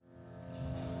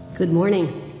Good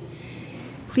morning.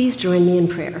 Please join me in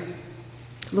prayer.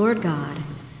 Lord God,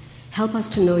 help us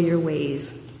to know your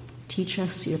ways. Teach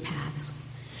us your paths.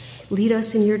 Lead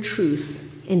us in your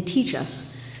truth and teach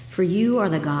us, for you are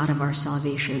the God of our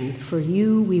salvation. For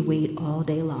you we wait all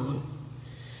day long.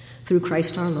 Through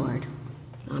Christ our Lord.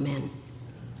 Amen.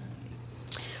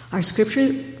 Our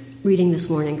scripture reading this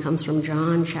morning comes from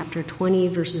John chapter 20,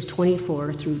 verses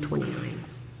 24 through 29.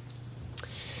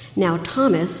 Now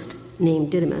Thomas,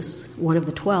 named Didymus, one of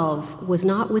the 12, was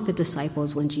not with the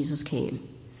disciples when Jesus came.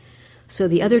 So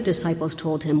the other disciples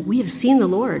told him, "We have seen the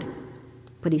Lord."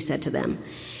 But he said to them,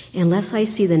 "Unless I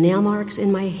see the nail marks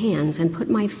in my hands and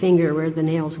put my finger where the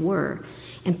nails were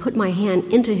and put my hand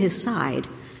into his side,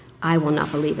 I will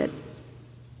not believe it."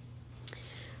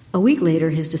 A week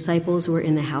later, his disciples were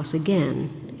in the house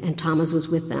again, and Thomas was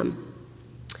with them.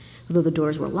 Though the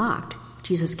doors were locked,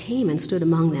 Jesus came and stood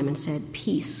among them and said,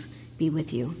 "Peace be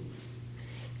with you."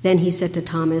 Then he said to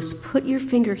Thomas, "Put your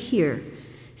finger here.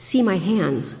 See my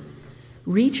hands.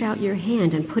 Reach out your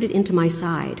hand and put it into my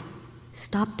side.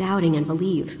 Stop doubting and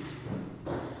believe."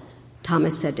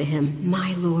 Thomas said to him,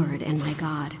 "My Lord and my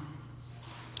God."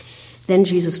 Then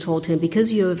Jesus told him,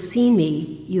 "Because you have seen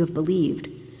me, you have believed.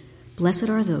 Blessed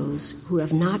are those who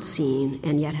have not seen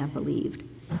and yet have believed."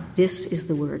 This is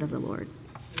the word of the Lord.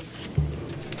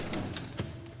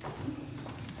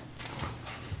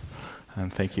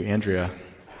 And thank you, Andrea.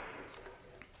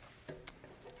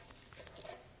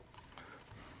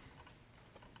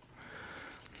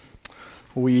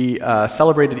 We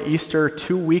celebrated Easter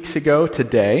 2 weeks ago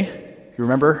today. You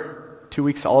remember? 2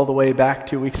 weeks all the way back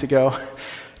 2 weeks ago.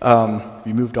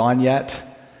 We moved on yet?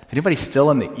 Anybody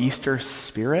still in the Easter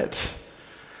spirit?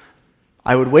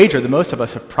 I would wager that most of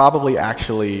us have probably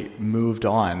actually moved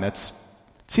on. It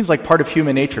seems like part of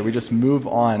human nature. We just move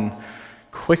on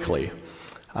quickly.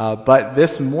 But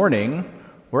this morning,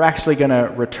 we're actually going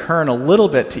to return a little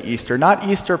bit to Easter. Not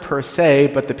Easter per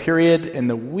se, but the period in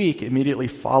the week immediately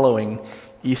following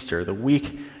Easter, the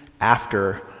week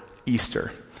after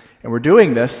Easter. And we're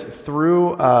doing this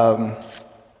through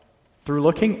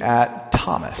looking at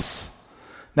Thomas.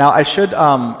 Now, I should,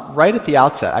 right at the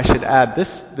outset, I should add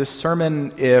this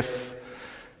sermon, if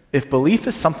belief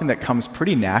is something that comes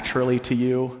pretty naturally to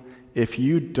you, if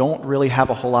you don't really have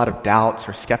a whole lot of doubts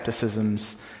or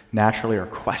skepticisms naturally or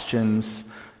questions,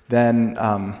 then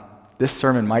this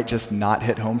sermon might just not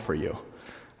hit home for you.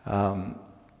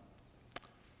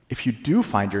 If you do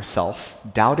find yourself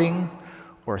doubting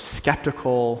or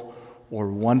skeptical or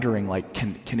wondering, like,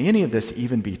 can any of this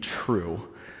even be true,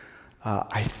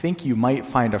 I think you might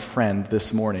find a friend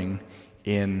this morning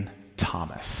in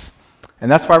Thomas.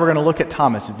 And that's why we're going to look at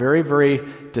Thomas very, very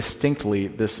distinctly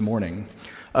this morning.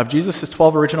 Of Jesus'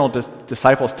 12 original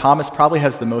disciples, Thomas probably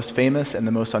has the most famous and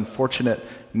the most unfortunate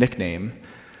nickname.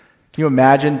 Can you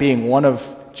imagine being one of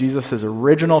Jesus'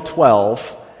 original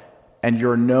 12 and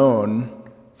you're known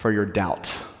for your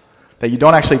doubt? That you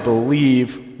don't actually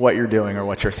believe what you're doing or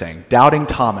what you're saying. Doubting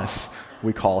Thomas,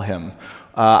 we call him.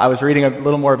 I was reading a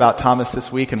little more about Thomas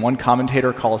this week, and one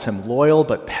commentator calls him loyal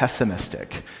but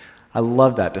pessimistic. I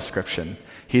love that description.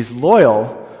 He's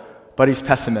loyal, but he's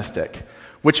pessimistic,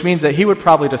 which means that he would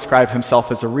probably describe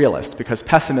himself as a realist, because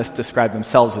pessimists describe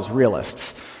themselves as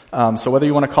realists. So whether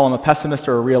you want to call him a pessimist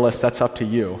or a realist, that's up to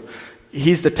you.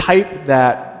 He's the type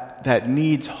that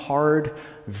needs hard,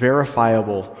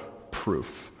 verifiable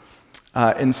proof.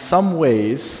 In some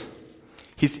ways,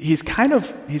 he's kind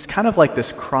of like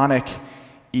this chronic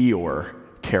Eeyore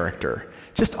character,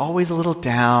 just always a little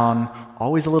down,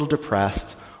 always a little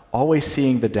depressed, always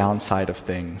seeing the downside of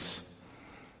things.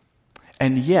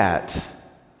 And yet,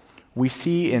 we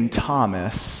see in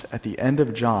Thomas, at the end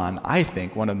of John, I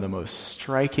think, one of the most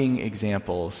striking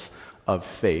examples of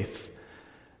faith.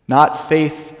 Not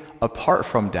faith apart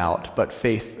from doubt, but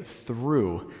faith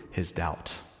through his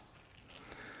doubt.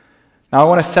 Now, I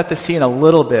want to set the scene a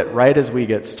little bit right as we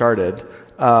get started.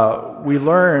 We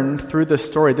learn through this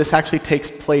story, this actually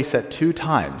takes place at 2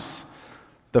 times.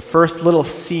 The first little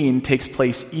scene takes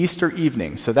place Easter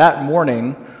evening. So that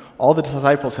morning, all the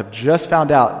disciples have just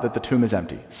found out that the tomb is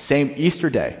empty. Same Easter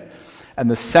day.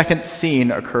 And the second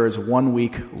scene occurs 1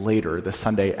 week later, the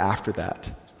Sunday after that.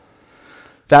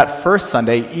 That first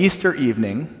Sunday, Easter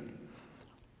evening,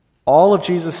 all of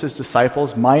Jesus'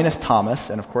 disciples, minus Thomas,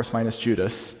 and of course minus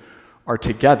Judas, are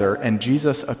together, and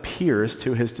Jesus appears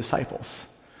to his disciples.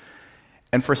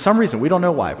 And for some reason, we don't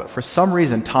know why, but for some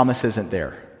reason, Thomas isn't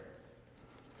there.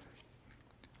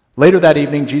 Later that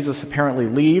evening, Jesus apparently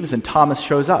leaves, and Thomas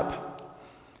shows up.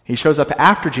 He shows up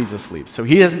after Jesus leaves, so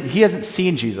he hasn't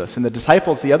seen Jesus. And the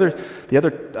disciples, the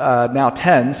other now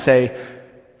 10, say,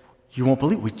 "You won't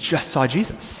believe, we just saw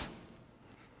Jesus."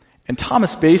 And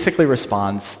Thomas basically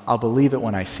responds, I'll believe it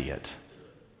when I see it.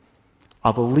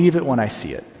 I'll believe it when I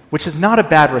see it, which is not a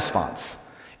bad response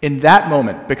in that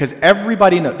moment, because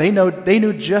everybody they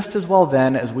knew just as well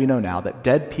then as we know now that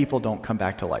dead people don't come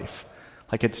back to life.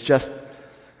 Like, it's just,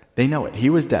 they know it. He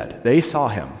was dead. They saw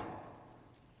him.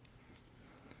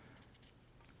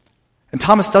 And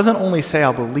Thomas doesn't only say,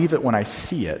 I'll believe it when I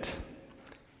see it.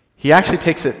 He actually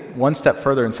takes it one step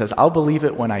further and says, I'll believe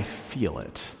it when I feel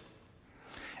it.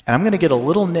 And I'm going to get a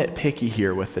little nitpicky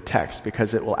here with the text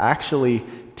because it will actually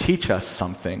teach us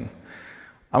something.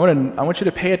 I want you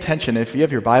to pay attention. If you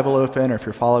have your Bible open or if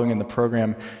you're following in the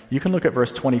program, you can look at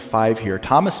verse 25 here.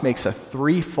 Thomas makes a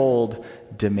threefold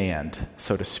demand,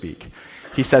 so to speak.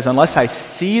 He says, unless I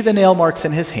see the nail marks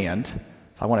in his hand,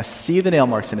 I want to see the nail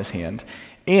marks in his hand,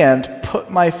 and put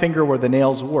my finger where the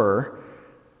nails were,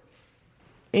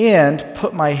 and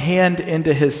put my hand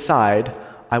into his side,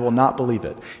 I will not believe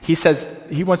it. He says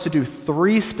he wants to do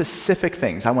three specific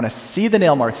things. I want to see the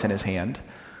nail marks in his hand,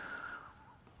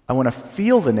 I want to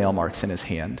feel the nail marks in his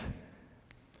hand,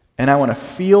 and I want to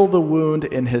feel the wound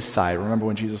in his side. Remember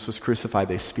when Jesus was crucified,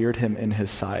 they speared him in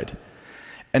his side.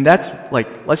 And that's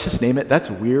like, let's just name it, that's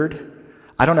weird.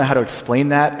 I don't know how to explain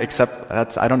that,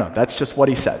 except I don't know, that's just what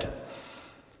he said.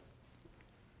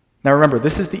 Now remember,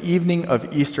 this is the evening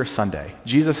of Easter Sunday.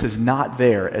 Jesus is not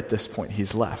there at this point,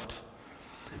 he's left.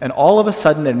 And all of a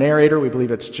sudden, the narrator, we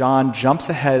believe it's John, jumps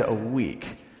ahead a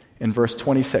week in verse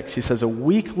 26. He says, a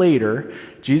week later,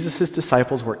 Jesus'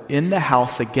 disciples were in the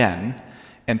house again,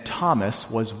 and Thomas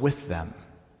was with them.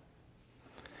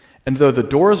 And though the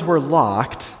doors were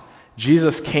locked,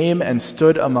 Jesus came and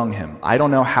stood among him. I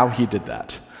don't know how he did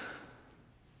that.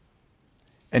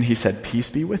 And he said,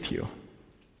 peace be with you.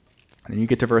 And then you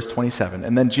get to verse 27.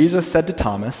 And then Jesus said to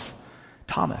Thomas,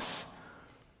 Thomas,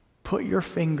 put your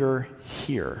finger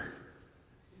here.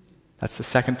 That's the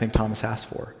second thing Thomas asked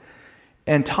for.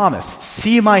 And Thomas,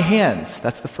 see my hands.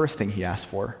 That's the first thing he asked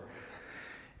for.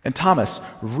 And Thomas,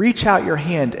 reach out your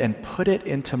hand and put it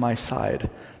into my side.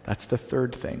 That's the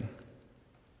third thing.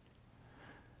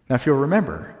 Now, if you'll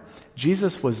remember,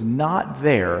 Jesus was not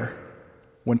there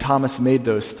when Thomas made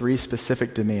those three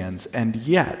specific demands, and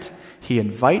yet he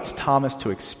invites Thomas to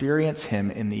experience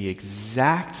him in the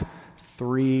exact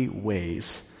three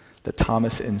ways that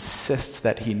Thomas insists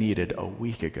that he needed a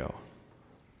week ago.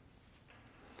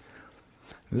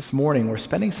 This morning, we're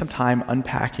spending some time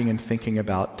unpacking and thinking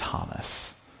about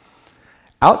Thomas.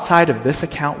 Outside of this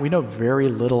account, we know very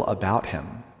little about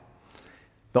him.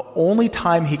 The only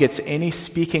time he gets any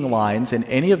speaking lines in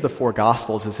any of the four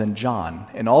Gospels is in John.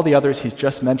 In all the others, he's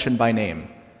just mentioned by name.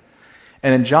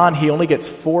 And in John, he only gets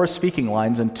 4 speaking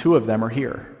lines, and 2 of them are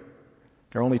here.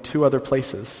 There are only 2 other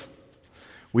places.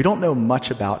 We don't know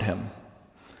much about him.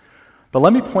 But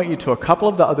let me point you to a couple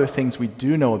of the other things we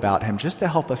do know about him just to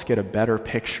help us get a better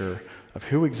picture of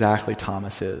who exactly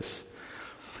Thomas is.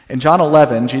 In John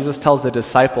 11, Jesus tells the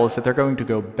disciples that they're going to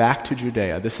go back to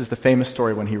Judea. This is the famous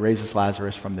story when he raises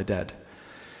Lazarus from the dead.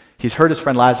 He's heard his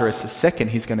friend Lazarus is sick and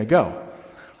he's going to go.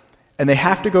 And they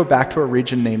have to go back to a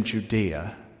region named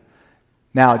Judea.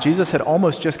 Now, Jesus had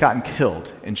almost just gotten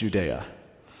killed in Judea.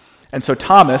 And so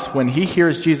Thomas, when he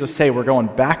hears Jesus say, we're going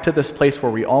back to this place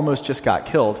where we almost just got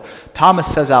killed, Thomas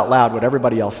says out loud what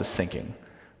everybody else is thinking,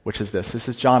 which is this. This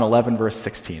is John 11, verse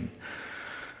 16.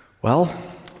 Well,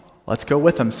 let's go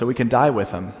with him so we can die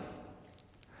with him.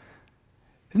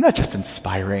 Isn't that just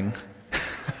inspiring?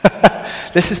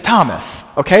 This is Thomas,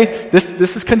 okay?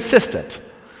 This is consistent.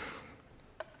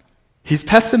 He's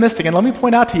pessimistic, and let me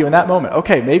point out to you in that moment,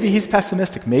 okay, maybe he's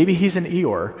pessimistic, maybe he's an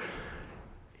Eeyore.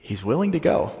 He's willing to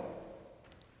go.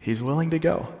 He's willing to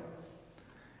go.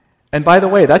 And by the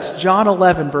way, that's John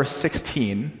 11, verse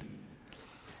 16.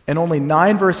 And only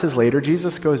 9 verses later,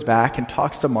 Jesus goes back and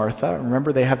talks to Martha.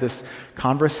 Remember, they have this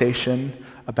conversation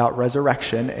about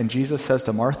resurrection, and Jesus says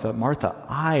to Martha, Martha,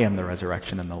 I am the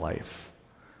resurrection and the life.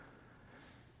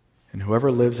 And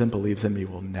whoever lives and believes in me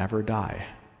will never die.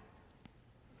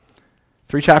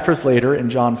 3 chapters later, in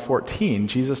John 14,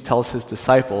 Jesus tells his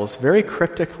disciples, very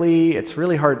cryptically, it's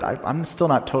really hard, I'm still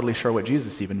not totally sure what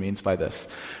Jesus even means by this,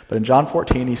 but in John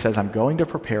 14, he says, I'm going to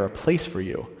prepare a place for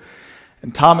you.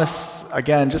 And Thomas,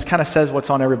 again, just kind of says what's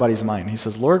on everybody's mind. He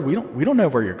says, Lord, we don't know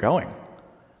where you're going.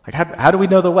 Like, how do we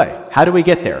know the way? How do we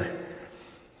get there?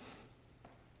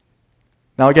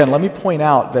 Now, again, let me point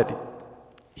out that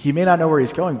he may not know where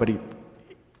he's going, but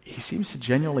he seems to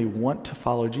genuinely want to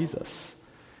follow Jesus.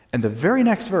 And the very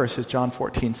next verse is John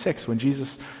 14:6, when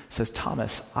Jesus says,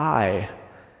 Thomas, I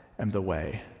am the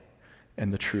way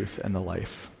and the truth and the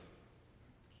life.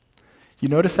 You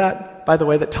notice that, by the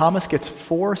way, that Thomas gets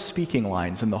 4 speaking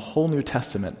lines in the whole New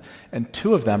Testament, and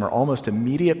 2 of them are almost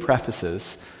immediate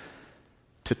prefaces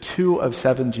to 2 of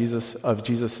 7 of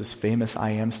Jesus' famous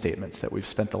I am statements that we've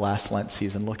spent the last Lent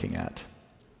season looking at.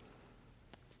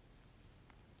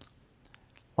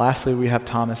 Lastly, we have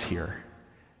Thomas here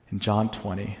in John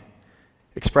 20,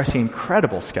 expressing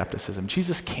incredible skepticism.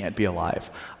 Jesus can't be alive.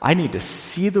 I need to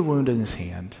see the wound in his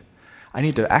hand. I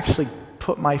need to actually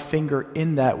put my finger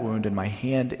in that wound and my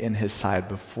hand in his side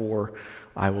before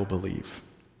I will believe.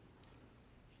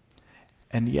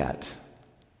 And yet,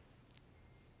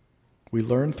 we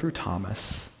learn through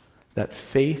Thomas that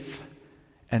faith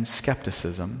and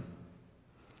skepticism,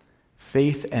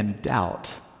 faith and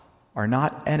doubt are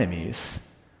not enemies.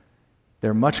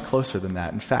 They're much closer than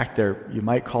that. In fact, you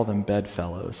might call them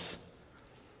bedfellows.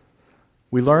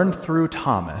 We learn through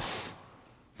Thomas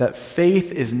that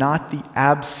faith is not the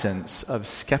absence of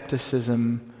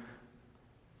skepticism.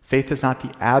 Faith is not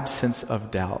the absence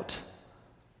of doubt.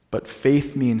 But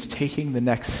faith means taking the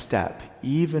next step,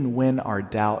 even when our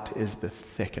doubt is the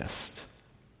thickest.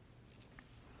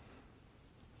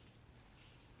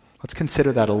 Let's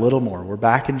consider that a little more. We're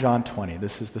back in John 20.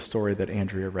 This is the story that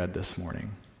Andrea read this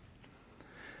morning.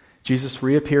 Jesus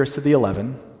reappears to the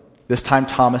 11. This time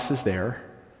Thomas is there.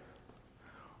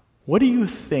 What do you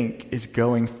think is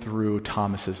going through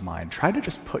Thomas's mind? Try to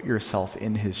just put yourself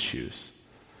in his shoes.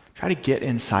 Try to get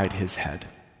inside his head.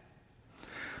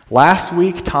 Last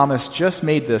week, Thomas just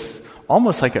made this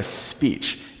almost like a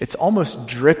speech. It's almost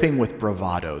dripping with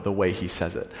bravado, the way he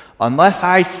says it. Unless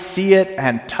I see it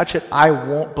and touch it, I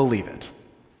won't believe it.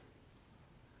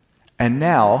 And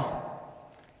now,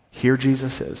 here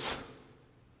Jesus is,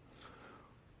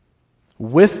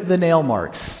 with the nail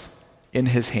marks in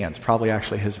his hands, probably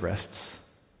actually his wrists,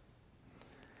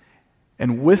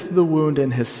 and with the wound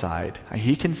in his side.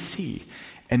 He can see.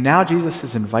 And now Jesus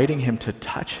is inviting him to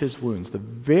touch his wounds, the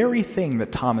very thing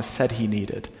that Thomas said he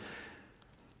needed.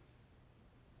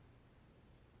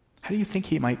 How do you think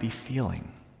he might be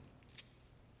feeling?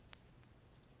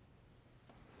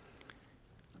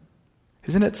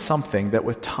 Isn't it something that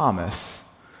with Thomas,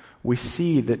 we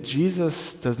see that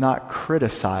Jesus does not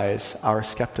criticize our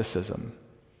skepticism?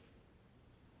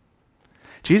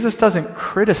 Jesus doesn't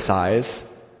criticize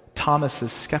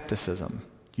Thomas's skepticism.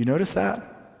 You notice that?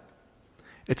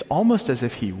 It's almost as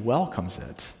if he welcomes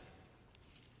it.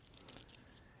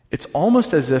 It's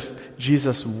almost as if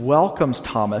Jesus welcomes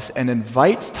Thomas and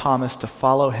invites Thomas to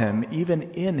follow him even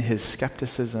in his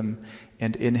skepticism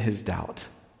and in his doubt.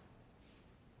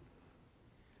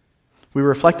 We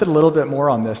reflected a little bit more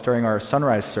on this during our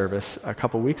sunrise service a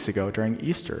couple weeks ago during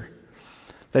Easter.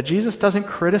 That Jesus doesn't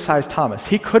criticize Thomas.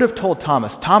 He could have told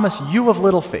Thomas, "Thomas, you of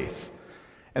little faith."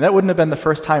 And that wouldn't have been the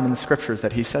first time in the scriptures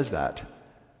that he says that.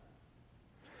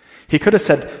 He could have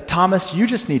said, "Thomas, you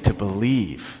just need to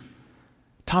believe.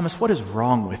 Thomas, what is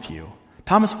wrong with you?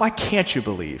 Thomas, why can't you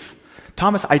believe?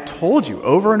 Thomas, I told you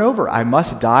over and over, I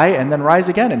must die and then rise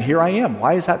again, and here I am.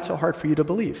 Why is that so hard for you to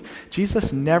believe?"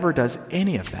 Jesus never does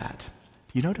any of that.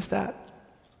 Do you notice that?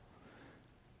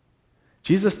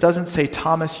 Jesus doesn't say,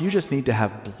 "Thomas, you just need to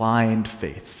have blind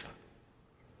faith."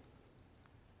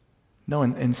 No,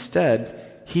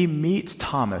 instead, he meets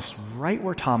Thomas right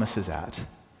where Thomas is at.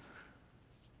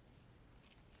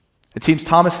 It seems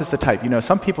Thomas is the type,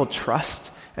 some people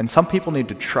trust, and some people need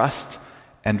to trust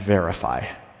and verify.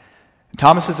 And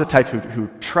Thomas is the type who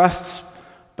trusts,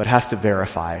 but has to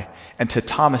verify. And to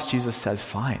Thomas, Jesus says,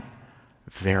 "Fine,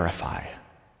 verify.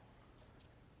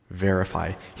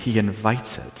 Verify." He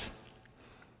invites it.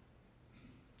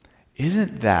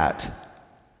 Isn't that,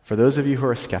 for those of you who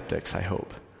are skeptics, I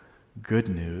hope, good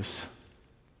news?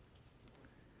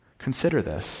 Consider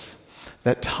this,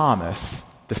 that Thomas,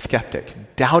 the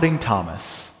skeptic, doubting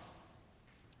Thomas,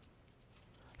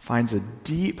 finds a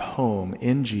deep home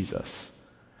in Jesus,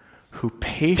 who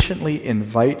patiently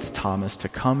invites Thomas to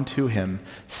come to him,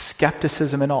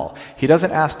 skepticism and all. He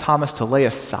doesn't ask Thomas to lay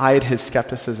aside his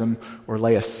skepticism or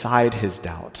lay aside his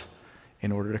doubt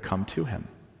in order to come to him.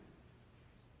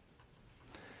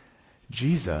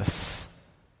 Jesus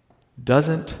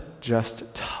doesn't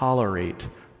just tolerate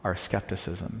our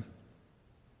skepticism.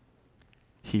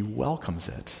 He welcomes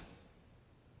it.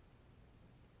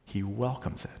 He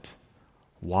welcomes it.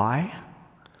 Why?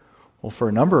 Well, for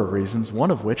a number of reasons,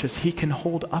 one of which is he can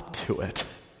hold up to it.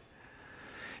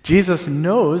 Jesus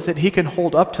knows that he can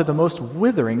hold up to the most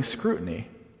withering scrutiny.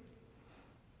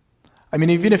 I mean,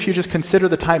 even if you just consider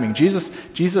the timing,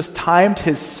 Jesus timed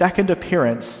his second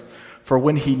appearance for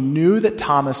when he knew that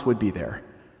Thomas would be there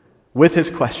with his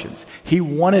questions. He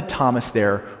wanted Thomas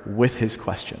there with his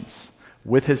questions,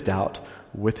 with his doubt,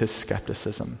 with his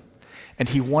skepticism. And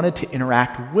he wanted to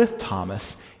interact with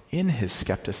Thomas in his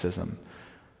skepticism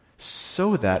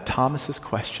so that Thomas's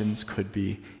questions could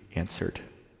be answered.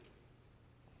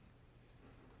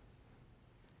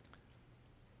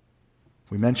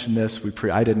 We mentioned this,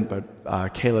 I didn't,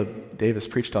 but Caleb Davis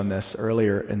preached on this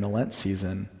earlier in the Lent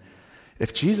season.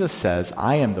 If Jesus says,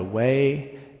 I am the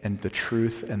way and the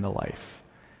truth and the life,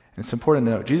 and it's important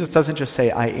to note, Jesus doesn't just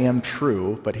say, I am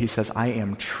true, but he says, I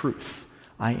am truth.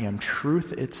 I am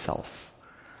truth itself.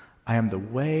 I am the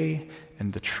way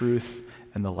and the truth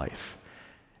and the life.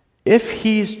 If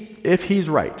he's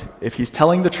right, if he's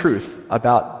telling the truth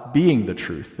about being the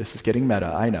truth, this is getting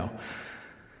meta, I know,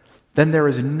 then there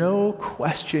is no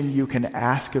question you can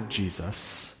ask of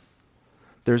Jesus.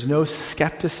 There's no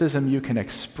skepticism you can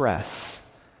express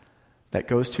that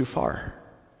goes too far.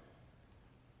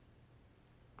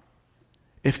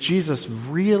 If Jesus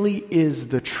really is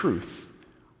the truth,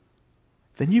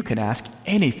 then you can ask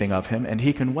anything of him and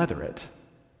he can weather it.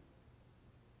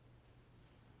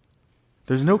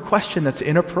 There's no question that's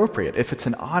inappropriate if it's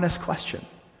an honest question.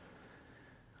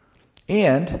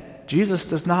 And Jesus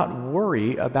does not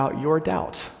worry about your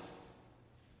doubt.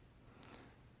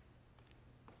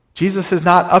 Jesus is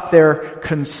not up there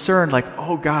concerned like,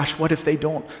 oh gosh, what if they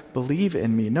don't believe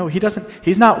in me? No,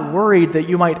 he's not worried that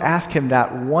you might ask him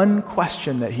that one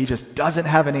question that he just doesn't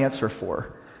have an answer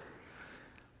for.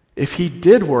 If he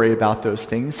did worry about those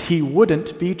things, he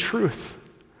wouldn't be truth.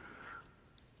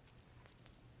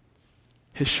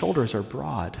 His shoulders are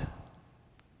broad.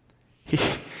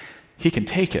 He can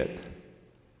take it.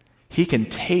 He can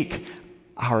take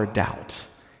our doubt.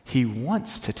 He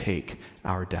wants to take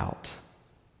our doubt.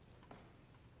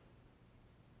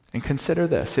 And consider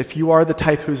this, if you are the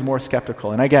type who's more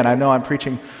skeptical, and again, I know I'm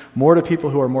preaching more to people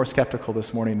who are more skeptical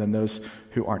this morning than those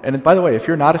who aren't. And by the way, if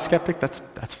you're not a skeptic,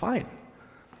 that's fine.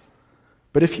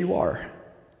 But if you are,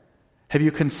 have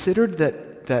you considered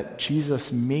that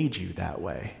Jesus made you that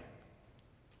way?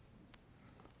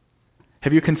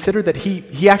 Have you considered that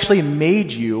he actually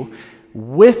made you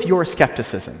with your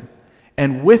skepticism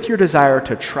and with your desire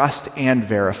to trust and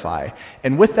verify,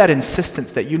 and with that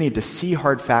insistence that you need to see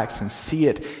hard facts and see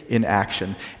it in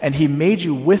action? And he made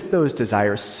you with those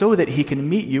desires so that he can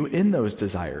meet you in those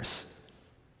desires.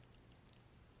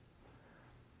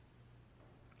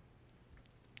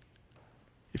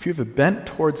 If you have a bent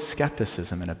towards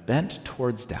skepticism and a bent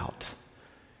towards doubt,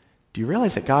 do you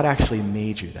realize that God actually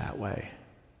made you that way?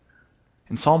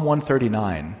 In Psalm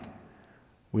 139,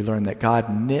 we learn that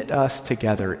God knit us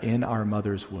together in our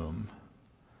mother's womb.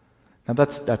 Now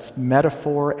that's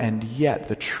metaphor, and yet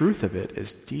the truth of it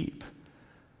is deep.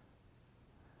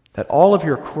 That all of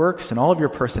your quirks and all of your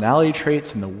personality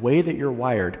traits and the way that you're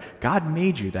wired, God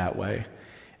made you that way,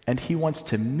 and he wants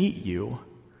to meet you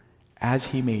as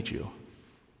he made you.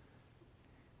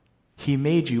 He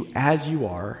made you as you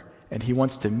are, and he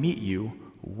wants to meet you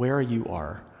where you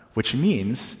are, which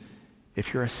means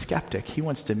if you're a skeptic, he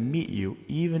wants to meet you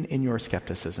even in your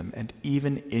skepticism and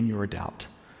even in your doubt,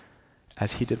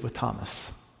 as he did with Thomas.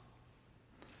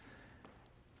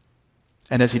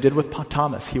 And as he did with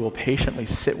Thomas, he will patiently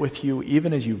sit with you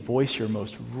even as you voice your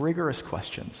most rigorous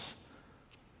questions.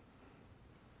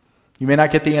 You may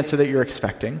not get the answer that you're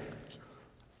expecting.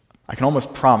 I can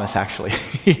almost promise, actually.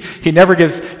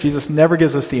 Jesus never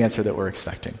gives us the answer that we're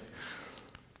expecting.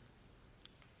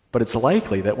 But it's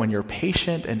likely that when you're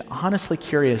patient and honestly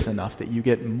curious enough that you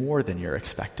get more than you're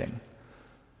expecting.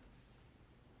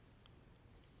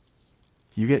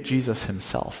 You get Jesus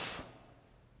himself.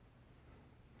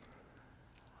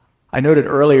 I noted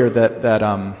earlier that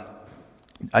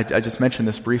I just mentioned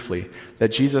this briefly, that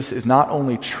Jesus is not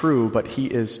only true, but he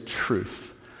is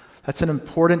truth. That's an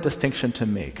important distinction to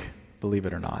make, believe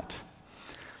it or not.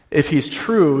 If he's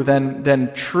true,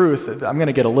 then truth, I'm going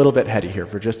to get a little bit heady here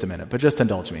for just a minute, but just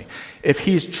indulge me. If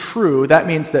he's true, that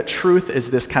means that truth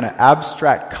is this kind of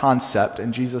abstract concept,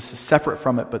 and Jesus is separate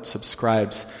from it but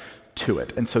subscribes to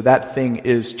it. And so that thing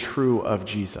is true of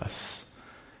Jesus.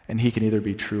 And he can either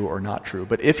be true or not true.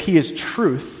 But if he is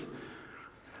truth,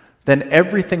 then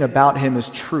everything about him is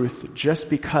truth just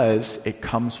because it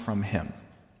comes from him.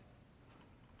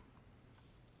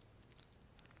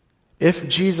 If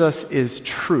Jesus is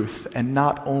truth and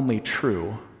not only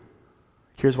true,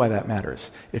 here's why that matters.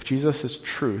 If Jesus is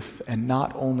truth and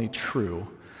not only true,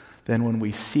 then when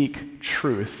we seek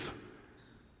truth,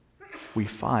 we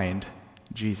find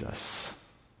Jesus.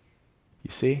 You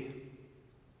see?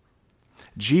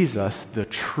 Jesus, the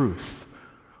truth,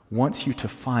 wants you to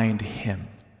find him.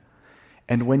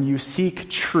 And when you seek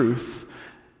truth,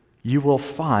 you will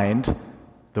find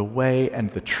the way and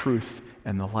the truth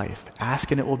and the life.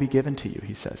 Ask and it will be given to you,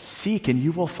 he says. Seek and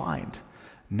you will find.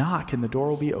 Knock and the door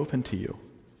will be open to you.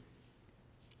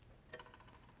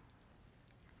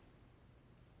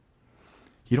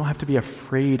 You don't have to be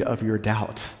afraid of your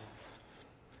doubt.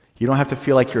 You don't have to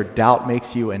feel like your doubt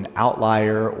makes you an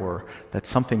outlier or that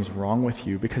something's wrong with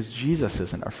you, because Jesus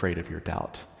isn't afraid of your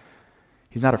doubt.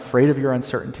 He's not afraid of your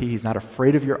uncertainty. He's not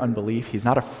afraid of your unbelief. He's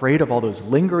not afraid of all those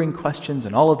lingering questions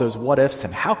and all of those what ifs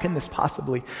and how can this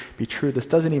possibly be true? This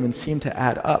doesn't even seem to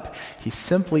add up. He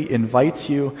simply invites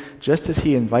you, just as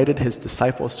he invited his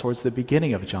disciples towards the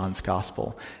beginning of John's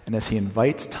gospel, and as he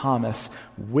invites Thomas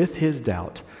with his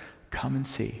doubt, come and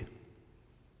see.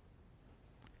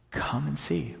 Come and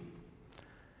see.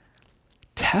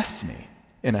 Test me,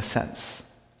 in a sense.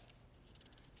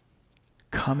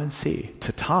 Come and see.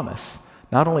 To Thomas,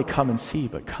 not only come and see,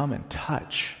 but come and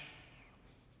touch.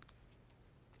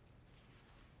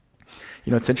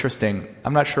 You know, it's interesting.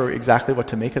 I'm not sure exactly what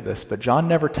to make of this, but John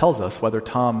never tells us whether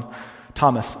John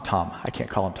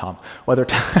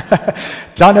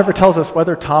never tells us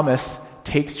whether Thomas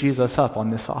takes Jesus up on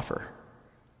this offer.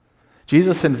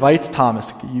 Jesus invites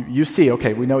Thomas. You see,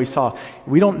 okay, we know he saw.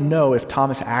 We don't know if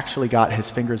Thomas actually got his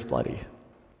fingers bloody.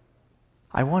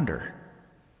 I wonder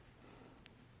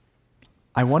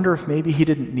if maybe he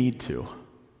didn't need to.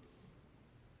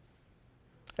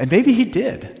 And maybe he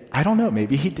did. I don't know.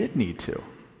 Maybe he did need to.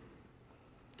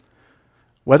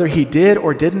 Whether he did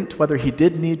or didn't, whether he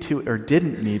did need to or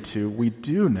didn't need to, we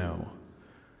do know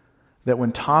that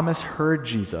when Thomas heard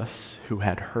Jesus, who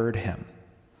had heard him,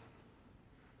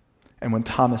 and when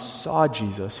Thomas saw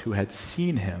Jesus, who had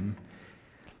seen him,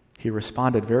 he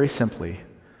responded very simply,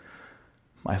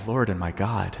 "My Lord and my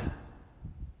God."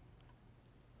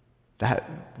 That,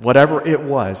 whatever it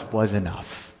was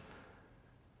enough.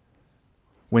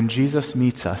 When Jesus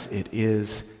meets us, it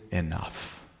is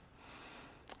enough.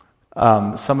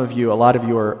 Some of you, a lot of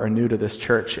you are new to this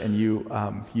church, and you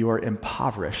are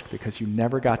impoverished because you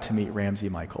never got to meet Ramsey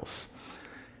Michaels.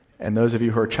 And those of you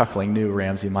who are chuckling knew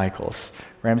Ramsey Michaels.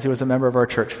 Ramsey was a member of our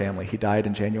church family. He died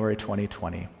in January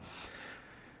 2020.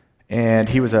 And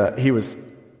he was,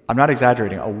 I'm not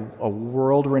exaggerating, a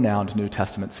world-renowned New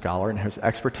Testament scholar, and his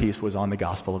expertise was on the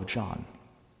Gospel of John.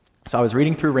 So I was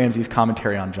reading through Ramsey's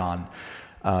commentary on John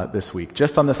this week,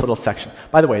 just on this little section.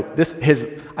 By the way,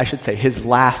 his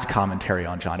last commentary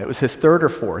on John. It was his third or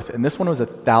fourth, and this one was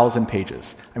 1,000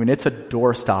 pages. I mean, it's a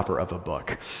doorstopper of a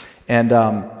book.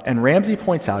 And Ramsey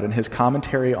points out in his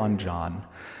commentary on John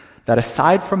that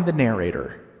aside from the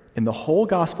narrator, in the whole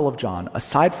Gospel of John,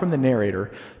 aside from the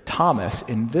narrator, Thomas,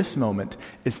 in this moment,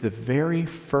 is the very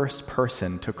first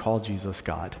person to call Jesus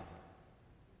God.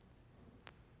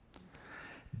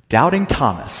 Doubting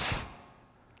Thomas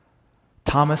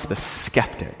the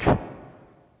skeptic,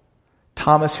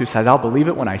 Thomas who says, "I'll believe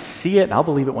it when I see it, and I'll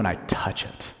believe it when I touch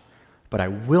it, but I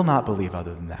will not believe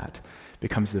other than that,"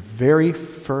 becomes the very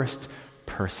first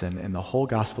person in the whole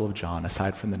Gospel of John,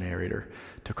 aside from the narrator,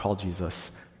 to call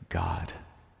Jesus God.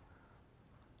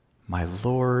 My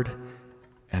Lord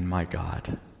and my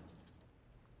God.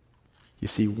 You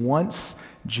see, once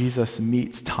Jesus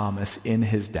meets Thomas in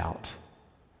his doubt,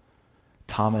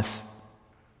 Thomas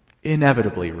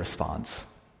inevitably responds.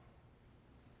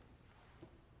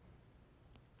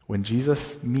 When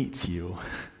Jesus meets you,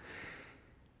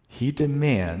 he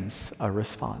demands a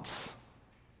response.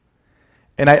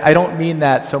 And I don't mean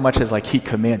that so much as like he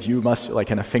commands, you must, like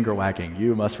in a finger wagging,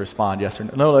 you must respond yes or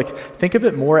no. No, like think of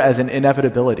it more as an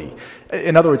inevitability.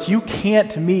 In other words, you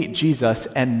can't meet Jesus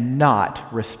and not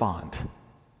respond.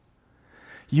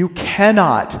 You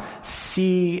cannot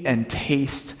see and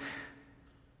taste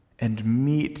and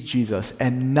meet Jesus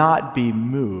and not be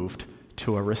moved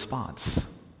to a response.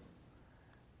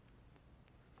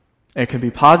 It can be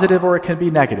positive or it can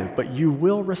be negative, but you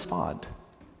will respond.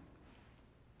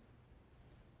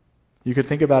 You could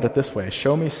think about it this way.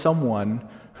 Show me someone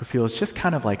who feels just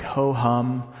kind of like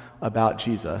ho-hum about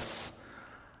Jesus.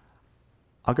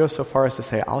 I'll go so far as to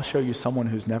say, I'll show you someone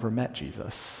who's never met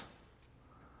Jesus.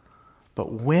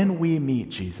 But when we meet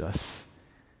Jesus,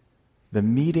 the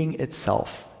meeting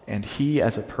itself, and he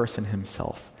as a person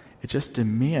himself, it just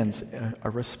demands a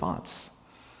response.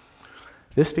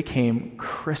 This became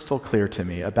crystal clear to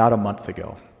me about a month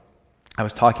ago. I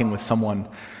was talking with someone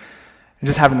and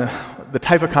just having the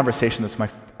type of conversation that's my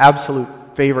absolute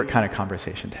favorite kind of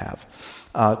conversation to have.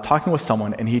 Talking with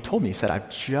someone, and he told me, he said, I've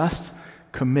just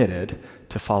committed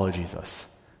to follow Jesus.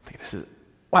 I think this is,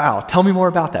 wow, tell me more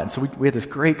about that. And so we had this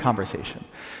great conversation.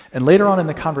 And later on in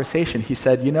the conversation, he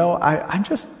said,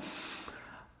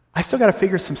 I still got to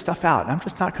figure some stuff out, and I'm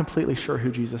just not completely sure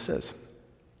who Jesus is.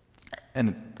 And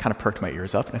it kind of perked my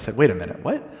ears up, and I said, wait a minute,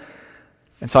 what?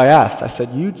 And so I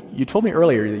said, you told me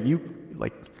earlier that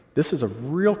This is a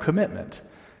real commitment.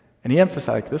 And he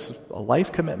emphasized this is a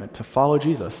life commitment to follow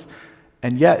Jesus.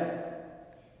 And yet,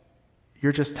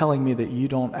 you're just telling me that you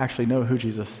don't actually know who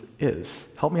Jesus is.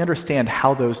 Help me understand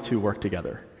how those two work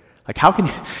together. Like, how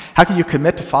can you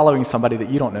commit to following somebody that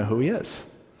you don't know who he is?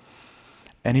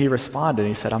 And he responded, and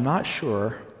he said, I'm not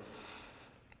sure.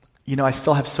 I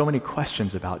still have so many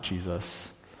questions about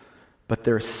Jesus, but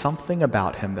there's something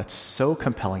about him that's so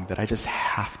compelling that I just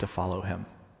have to follow him.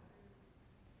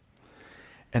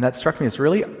 And that struck me as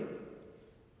really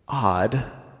odd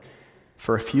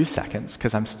for a few seconds,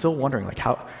 because I'm still wondering,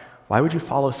 why would you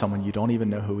follow someone you don't even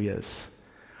know who he is?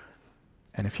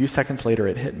 And a few seconds later,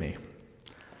 it hit me.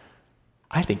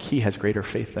 I think he has greater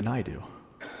faith than I do.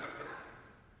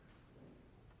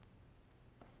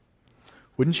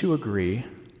 Wouldn't you agree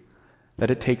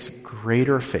that it takes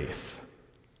greater faith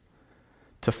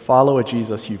to follow a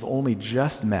Jesus you've only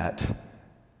just met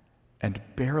and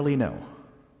barely know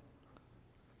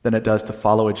than it does to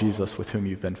follow a Jesus with whom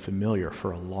you've been familiar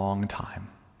for a long time?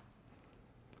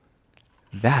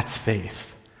 That's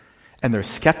faith. And there's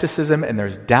skepticism, and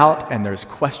there's doubt, and there's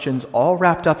questions all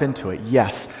wrapped up into it,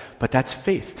 yes, but that's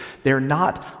faith. They're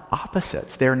not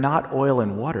opposites. They're not oil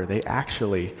and water. They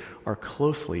actually are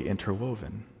closely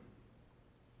interwoven.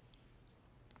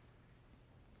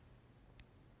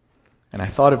 And I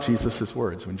thought of Jesus'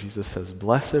 words when Jesus says,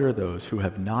 "Blessed are those who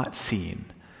have not seen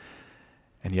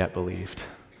and yet believed."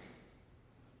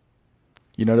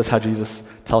 You notice how Jesus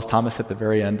tells Thomas at the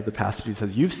very end of the passage, he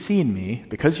says, "You've seen me.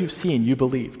 Because you've seen, you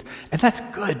believed." And that's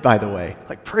good, by the way.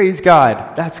 Praise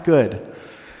God. That's good.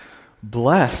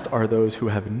 Blessed are those who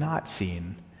have not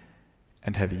seen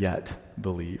and have yet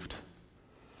believed.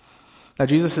 Now,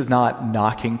 Jesus is not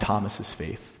knocking Thomas's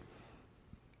faith.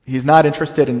 He's not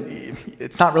interested in,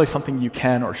 it's not really something you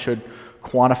can or should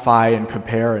quantify and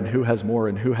compare and who has more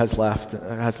and who has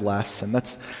less, and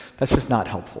that's just not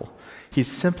helpful. He's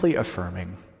simply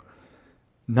affirming,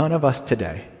 none of us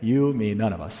today, you, me,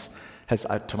 none of us, has,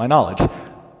 to my knowledge,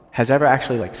 has ever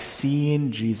actually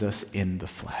seen Jesus in the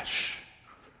flesh.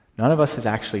 None of us has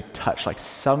actually touched,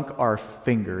 sunk our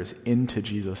fingers into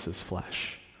Jesus'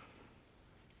 flesh.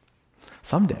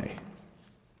 Someday,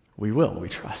 we will, we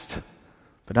trust.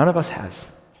 But none of us has.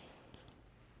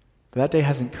 But that day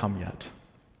hasn't come yet.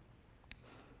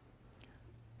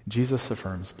 Jesus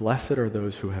affirms, "Blessed are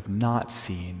those who have not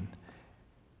seen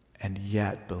and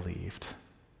yet believed."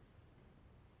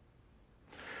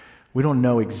 We don't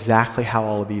know exactly how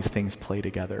all of these things play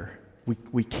together.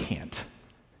 We can't.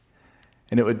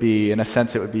 And it would be, in a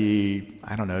sense,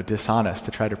 dishonest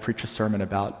to try to preach a sermon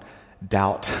about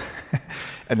doubt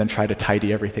and then try to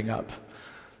tidy everything up.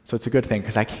 So it's a good thing,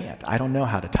 because I can't. I don't know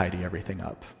how to tidy everything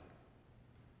up.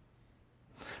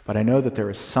 But I know that there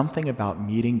is something about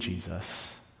meeting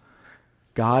Jesus,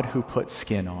 God who put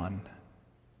skin on,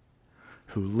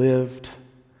 who lived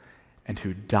and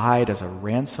who died as a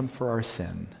ransom for our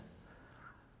sin,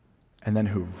 and then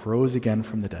who rose again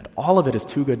from the dead. All of it is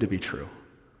too good to be true.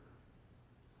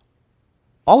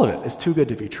 All of it is too good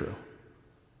to be true.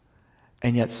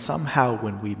 And yet somehow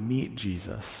when we meet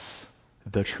Jesus,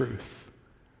 the truth,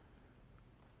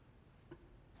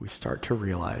 we start to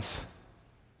realize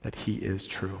that he is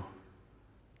true,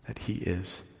 that he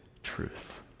is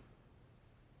truth.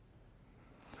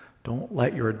 Don't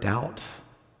let your doubt,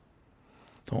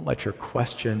 don't let your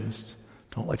questions,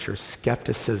 don't let your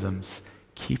skepticisms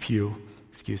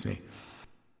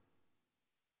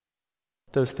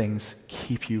those things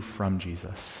keep you from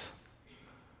Jesus.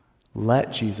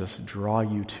 Let Jesus draw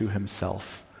you to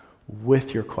himself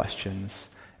with your questions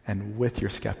and with your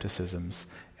skepticisms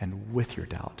and with your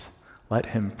doubt. Let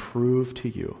him prove to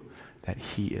you that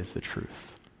he is the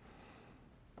truth.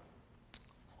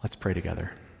 Let's pray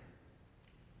together.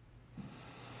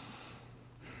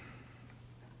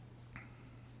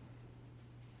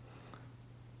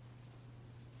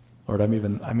 Lord,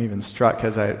 I'm even struck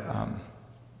as I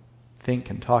think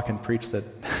and talk and preach that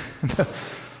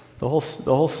the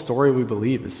whole story we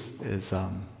believe is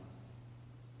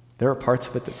there are parts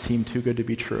of it that seem too good to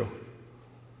be true.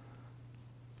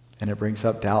 And it brings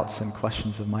up doubts and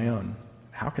questions of my own.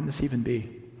 How can this even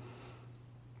be?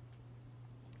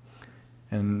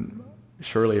 And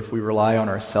surely if we rely on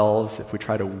ourselves, if we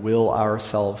try to will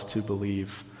ourselves to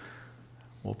believe,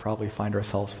 we'll probably find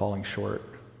ourselves falling short.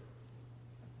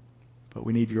 But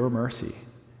we need your mercy.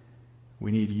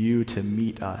 We need you to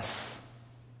meet us.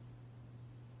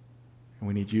 And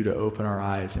we need you to open our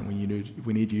eyes, and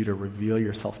we need you to reveal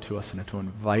yourself to us and to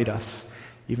invite us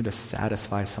even to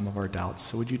satisfy some of our doubts.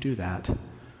 So would you do that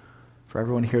for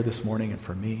everyone here this morning and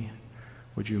for me?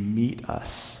 Would you meet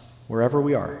us wherever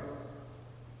we are?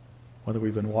 whether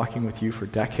we've been walking with you for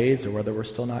decades or whether we're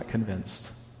still not convinced.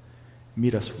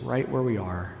 Meet us right where we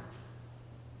are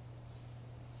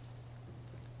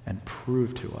and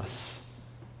prove to us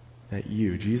that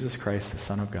you, Jesus Christ, the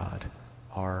Son of God,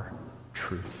 are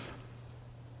truth.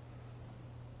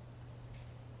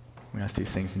 We ask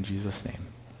these things in Jesus' name.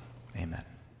 Amen.